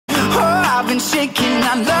been shaking.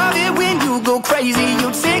 I love it when you go crazy.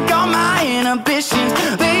 You take all my inhibitions.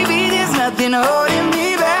 Baby, there's nothing holding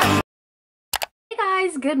me back. Hey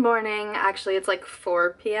guys, good morning. Actually, it's like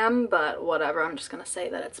 4 p.m, but whatever. I'm just gonna say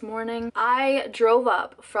that it's morning. I drove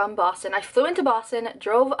up from Boston. I flew into Boston,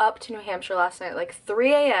 drove up to New Hampshire last night at like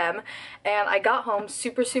 3 a.m, and I got home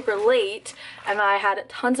super late, and I had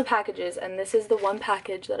tons of packages, and this is the one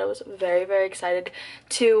package that I was very excited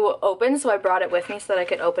to open, so I brought it with me so that I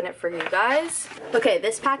could open it for you guys. Okay,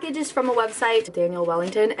 this package is from a website, Daniel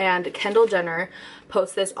Wellington, and Kendall Jenner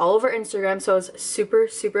post this all over Instagram, so I was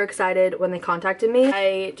super excited when they contacted me.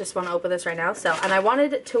 I just want to open this right now, and I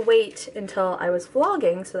wanted to wait until I was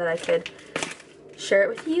vlogging so that I could share it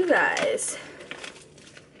with you guys.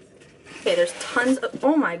 Okay, there's tons of,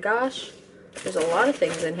 oh my gosh, there's a lot of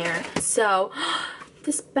things in here. So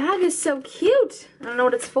this bag is so cute. I don't know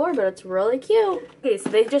what it's for, but it's really cute. Okay, so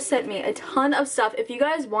they just sent me a ton of stuff. If you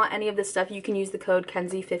guys want any of this stuff, you can use the code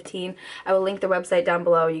Kenzie15. I will link the website down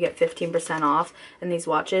below. You get 15% off, and these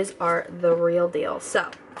watches are the real deal. So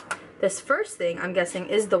this first thing, I'm guessing,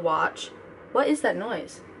 is the watch. What is that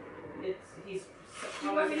noise? He's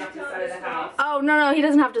probably up the side of the house. Oh, no, he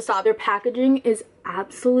doesn't have to stop. Their packaging is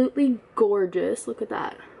absolutely gorgeous. Look at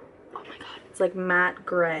that. Oh my god. It's like matte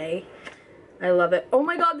gray. I love it. Oh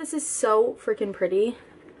my god, this is so freaking pretty.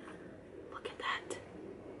 Look at that.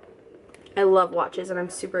 I love watches, and I'm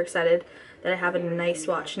super excited that I have a nice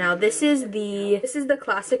watch. Now, this is the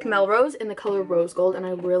classic Melrose in the color rose gold, and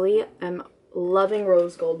I really am loving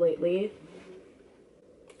rose gold lately.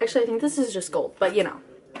 Actually, I think this is just gold, but you know.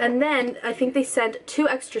 And then I think they sent 2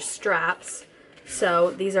 extra straps.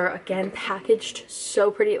 So these are, again, packaged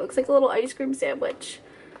so pretty. It looks like a little ice cream sandwich.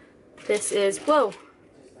 This is, whoa,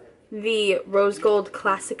 the rose gold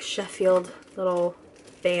classic Sheffield little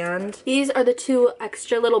band. These are the 2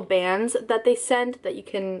 extra little bands that they sent that you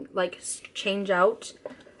can like change out,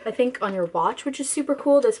 I think, on your watch, which is super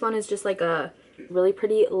cool. This one is just like a really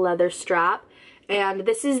pretty leather strap, and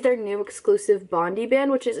this is their new exclusive Bondi band,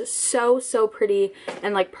 which is so pretty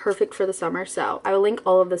and like perfect for the summer. So I will link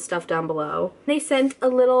all of this stuff down below. They sent a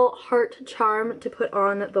little heart charm to put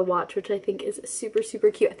on the watch, which I think is super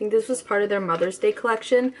cute. I think this was part of their Mother's Day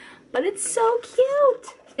collection, but it's so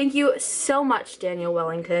cute. Thank you so much, Daniel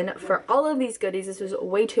Wellington, for all of these goodies. This was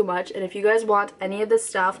way too much, and if you guys want any of this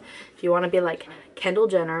stuff, if you want to be like Kendall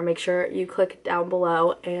Jenner, make sure you click down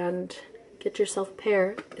below and get yourself a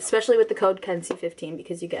pair, especially with the code Kenzie15,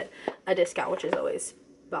 because you get a discount, which is always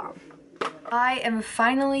bomb. I am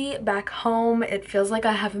finally back home. It feels like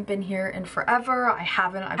I haven't been here in forever. I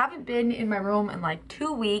haven't been in my room in like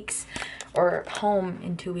 2 weeks, or home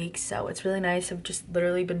in 2 weeks, so it's really nice. I've just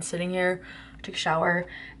literally been sitting here. I took a shower,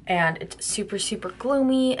 and it's super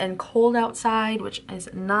gloomy and cold outside, which is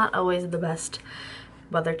not always the best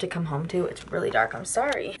weather to come home to. It's really dark. I'm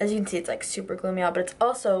sorry. As you can see, it's like super gloomy out, but it's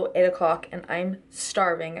also 8 o'clock and I'm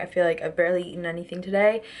starving. I feel like I've barely eaten anything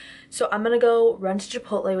today. So I'm gonna go run to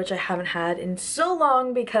Chipotle, which I haven't had in so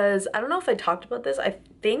long, because I don't know if I talked about this. I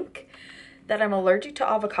think that I'm allergic to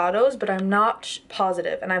avocados, but I'm not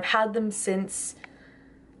positive. And I've had them since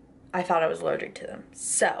I thought I was allergic to them.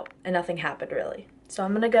 So, and nothing happened really. So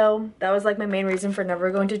I'm gonna go. That was like my main reason for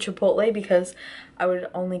never going to Chipotle, because I would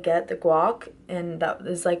only get the guac, and that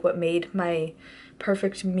is like what made my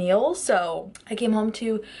perfect meal. So I came home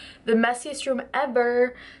to the messiest room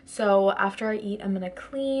ever. So after I eat, I'm gonna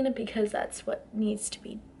clean, because that's what needs to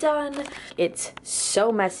be done. It's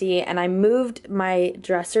so messy, and I moved my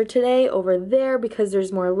dresser today over there because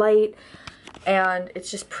there's more light, and it's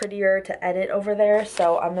just prettier to edit over there.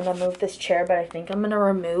 So I'm gonna move this chair, but I think I'm gonna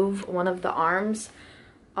remove one of the arms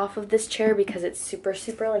off of this chair because it's super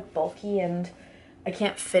like bulky, and I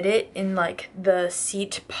can't fit it in like the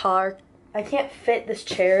seat part. I can't fit this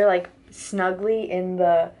chair like snugly in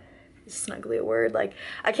the, is snugly a word? Like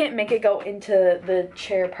I can't make it go into the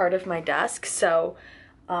chair part of my desk, so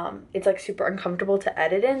it's like super uncomfortable to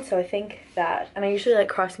edit in. So I think that, and I usually like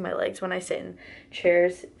crossing my legs when I sit in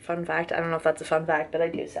chairs. Fun fact, I don't know if that's a fun fact, but I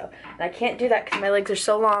do so. And I can't do that because my legs are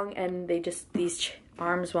so long, and they just, these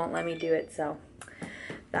arms won't let me do it. So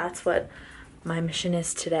that's what my mission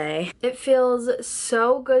is today. It feels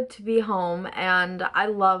so good to be home, and I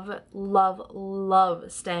love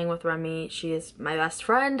staying with Remy. She is my best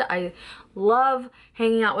friend. I love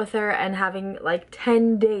hanging out with her and having like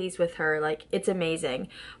 10 days with her. Like, it's amazing.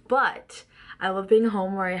 But I love being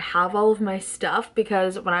home where I have all of my stuff,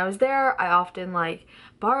 because when I was there, I often like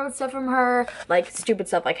borrowed stuff from her, like stupid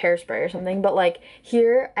stuff like hairspray or something, but like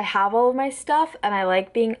here I have all of my stuff, and I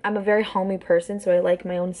like being, I'm a very homey person, so I like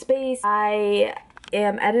my own space. I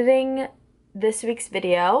am editing this week's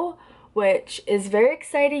video which is very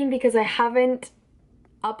exciting because I haven't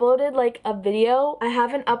uploaded like a video. I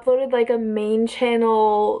haven't uploaded like a main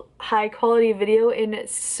channel high quality video in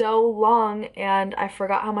so long, and I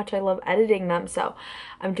forgot how much I love editing them. So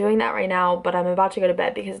I'm doing that right now, but I'm about to go to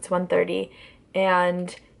bed because it's 1:30.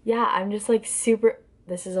 And yeah, I'm just like super,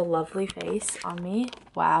 this is a lovely face on me.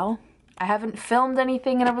 Wow. I haven't filmed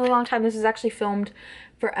anything in a really long time. This is actually filmed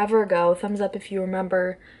forever ago. Thumbs up if you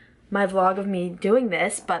remember my vlog of me doing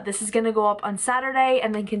this, but this is gonna go up on Saturday,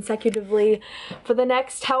 and then consecutively for the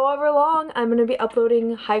next however long I'm gonna be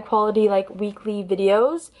uploading high quality like weekly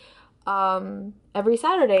videos every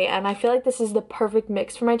Saturday. And I feel like this is the perfect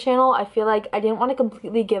mix for my channel. I feel like I didn't want to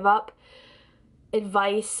completely give up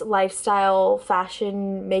advice, lifestyle,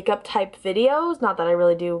 fashion, makeup type videos. Not that I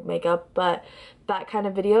really do makeup, but that kind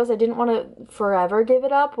of videos. I didn't want to forever give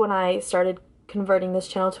it up when I started converting this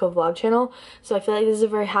channel to a vlog channel. So I feel like this is a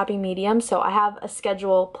very happy medium. So I have a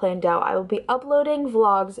schedule planned out. I will be uploading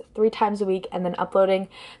vlogs 3 times a week and then uploading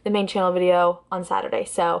the main channel video on Saturday.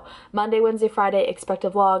 So Monday, Wednesday, Friday, expect a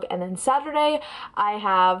vlog, and then Saturday I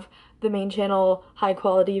have the main channel high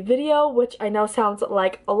quality video, which I know sounds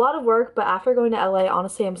like a lot of work, but after going to LA,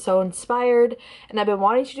 honestly, I'm so inspired, and I've been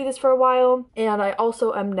wanting to do this for a while. And I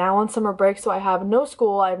also am now on summer break, so I have no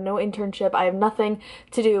school, I have no internship, I have nothing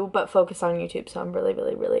to do but focus on YouTube. So I'm really,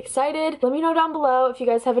 really, really excited. Let me know down below if you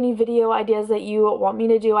guys have any video ideas that you want me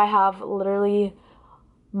to do. I have literally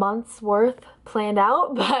months worth planned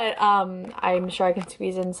out, but I'm sure I can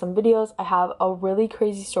squeeze in some videos. I have a really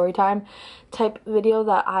crazy story time type video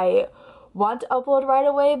that I want to upload right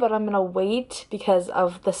away, but I'm gonna wait because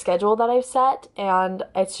of the schedule that I've set, and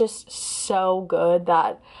it's just so good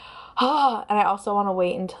that and I also want to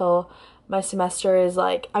wait until my semester is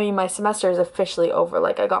like, I mean, my semester is officially over,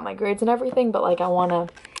 like I got my grades and everything, but like I want to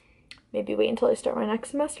maybe wait until I start my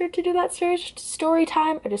next semester to do that story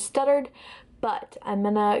time. I just stuttered. But I'm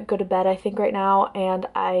gonna go to bed, I think, right now, and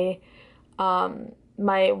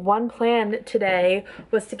my one plan today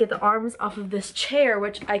was to get the arms off of this chair,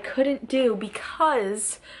 which I couldn't do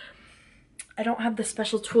because I don't have the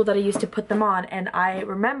special tool that I used to put them on. And I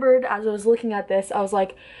remembered as I was looking at this, I was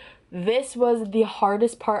like, this was the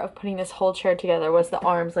hardest part of putting this whole chair together, was the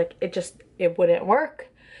arms. Like, it wouldn't work.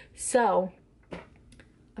 So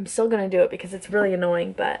I'm still gonna do it because it's really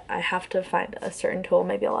annoying, but I have to find a certain tool.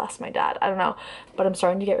 Maybe I'll ask my dad, I don't know, but I'm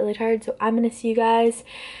starting to get really tired, so I'm gonna see you guys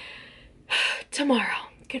tomorrow.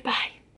 Goodbye.